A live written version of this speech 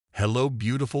Hello,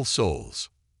 beautiful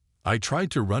souls. I tried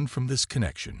to run from this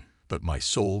connection, but my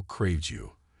soul craves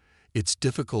you. It's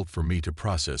difficult for me to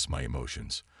process my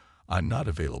emotions. I'm not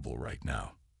available right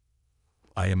now.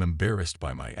 I am embarrassed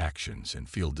by my actions and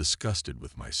feel disgusted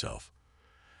with myself.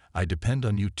 I depend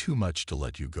on you too much to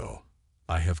let you go.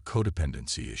 I have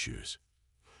codependency issues.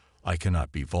 I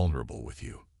cannot be vulnerable with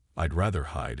you. I'd rather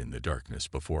hide in the darkness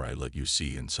before I let you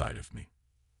see inside of me.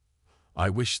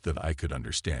 I wish that I could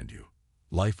understand you.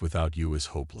 Life without you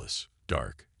is hopeless,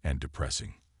 dark, and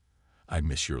depressing. I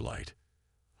miss your light.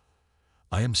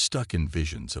 I am stuck in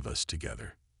visions of us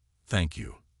together. Thank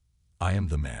you. I am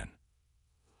the man.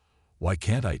 Why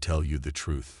can't I tell you the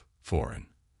truth, foreign?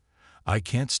 I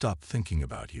can't stop thinking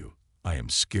about you. I am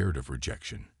scared of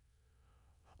rejection.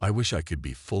 I wish I could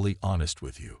be fully honest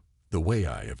with you. The way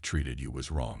I have treated you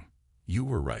was wrong. You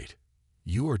were right.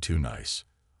 You are too nice.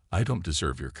 I don't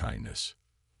deserve your kindness.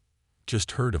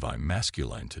 Just heard of I'm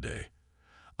masculine today.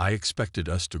 I expected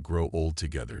us to grow old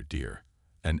together, dear.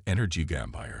 An energy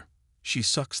vampire. She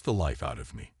sucks the life out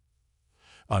of me.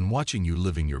 On watching you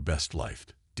living your best life,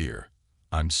 dear,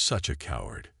 I'm such a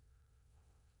coward.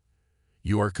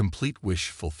 You are complete wish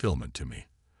fulfillment to me.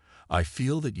 I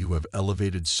feel that you have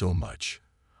elevated so much.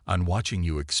 On watching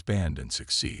you expand and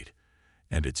succeed,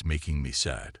 and it's making me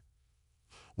sad.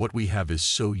 What we have is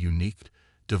so unique,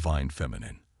 divine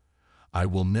feminine. I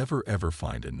will never ever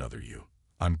find another you.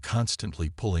 I'm constantly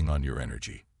pulling on your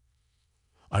energy.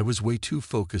 I was way too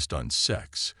focused on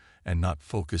sex and not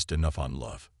focused enough on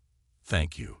love.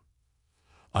 Thank you.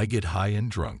 I get high and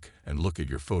drunk and look at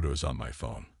your photos on my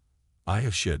phone. I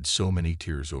have shed so many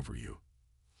tears over you.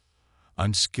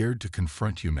 I'm scared to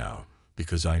confront you now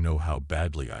because I know how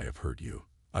badly I have hurt you.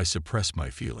 I suppress my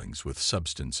feelings with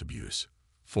substance abuse.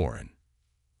 Foreign.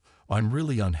 I'm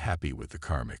really unhappy with the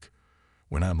karmic.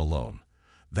 When I'm alone,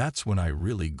 that's when I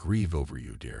really grieve over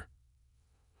you, dear.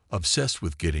 Obsessed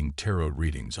with getting tarot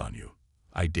readings on you.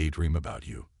 I daydream about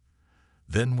you.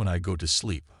 Then when I go to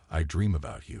sleep, I dream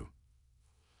about you.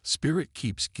 Spirit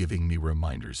keeps giving me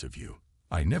reminders of you.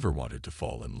 I never wanted to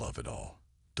fall in love at all.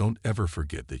 Don't ever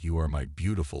forget that you are my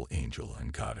beautiful angel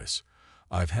and goddess.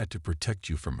 I've had to protect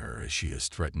you from her as she has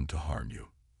threatened to harm you.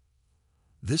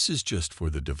 This is just for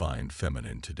the divine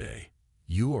feminine today.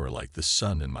 You are like the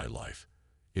sun in my life.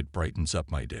 It brightens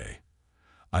up my day.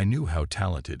 I knew how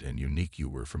talented and unique you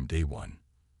were from day one.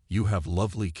 You have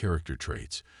lovely character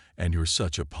traits, and you're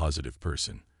such a positive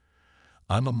person.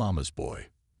 I'm a mama's boy,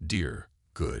 dear,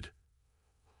 good.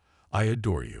 I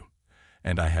adore you,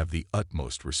 and I have the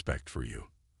utmost respect for you.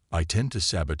 I tend to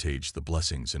sabotage the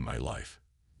blessings in my life,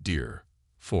 dear,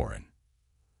 foreign.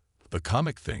 The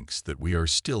comic thinks that we are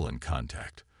still in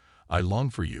contact. I long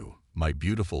for you, my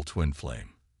beautiful twin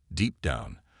flame. Deep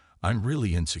down, I'm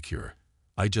really insecure.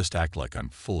 I just act like I'm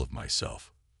full of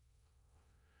myself.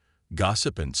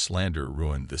 Gossip and slander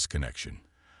ruined this connection.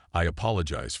 I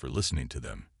apologize for listening to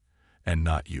them. And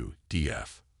not you,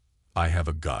 DF. I have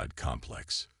a God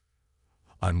complex.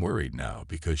 I'm worried now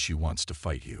because she wants to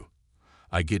fight you.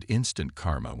 I get instant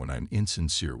karma when I'm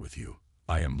insincere with you.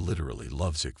 I am literally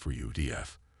lovesick for you,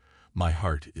 DF. My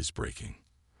heart is breaking.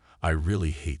 I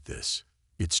really hate this.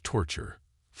 It's torture.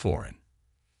 Foreign.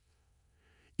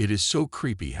 It is so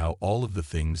creepy how all of the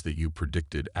things that you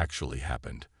predicted actually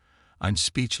happened. I'm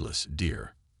speechless,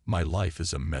 dear. My life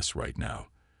is a mess right now.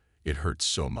 It hurts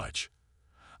so much.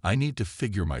 I need to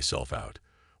figure myself out.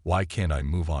 Why can't I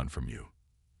move on from you?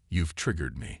 You've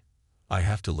triggered me. I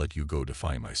have to let you go to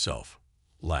find myself.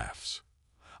 Laughs.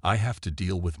 I have to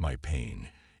deal with my pain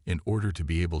in order to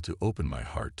be able to open my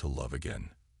heart to love again.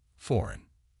 Foreign.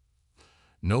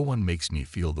 No one makes me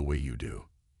feel the way you do.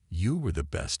 You were the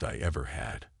best I ever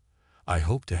had. I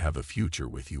hope to have a future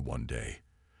with you one day.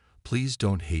 Please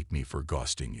don't hate me for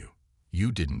ghosting you.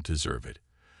 You didn't deserve it.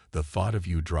 The thought of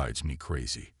you drives me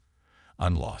crazy.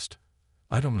 I'm lost.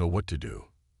 I don't know what to do.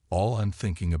 All I'm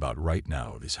thinking about right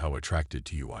now is how attracted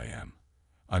to you I am.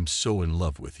 I'm so in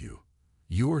love with you.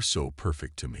 You are so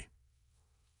perfect to me.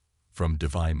 From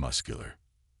Divine Muscular.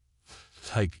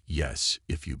 Type yes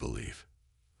if you believe.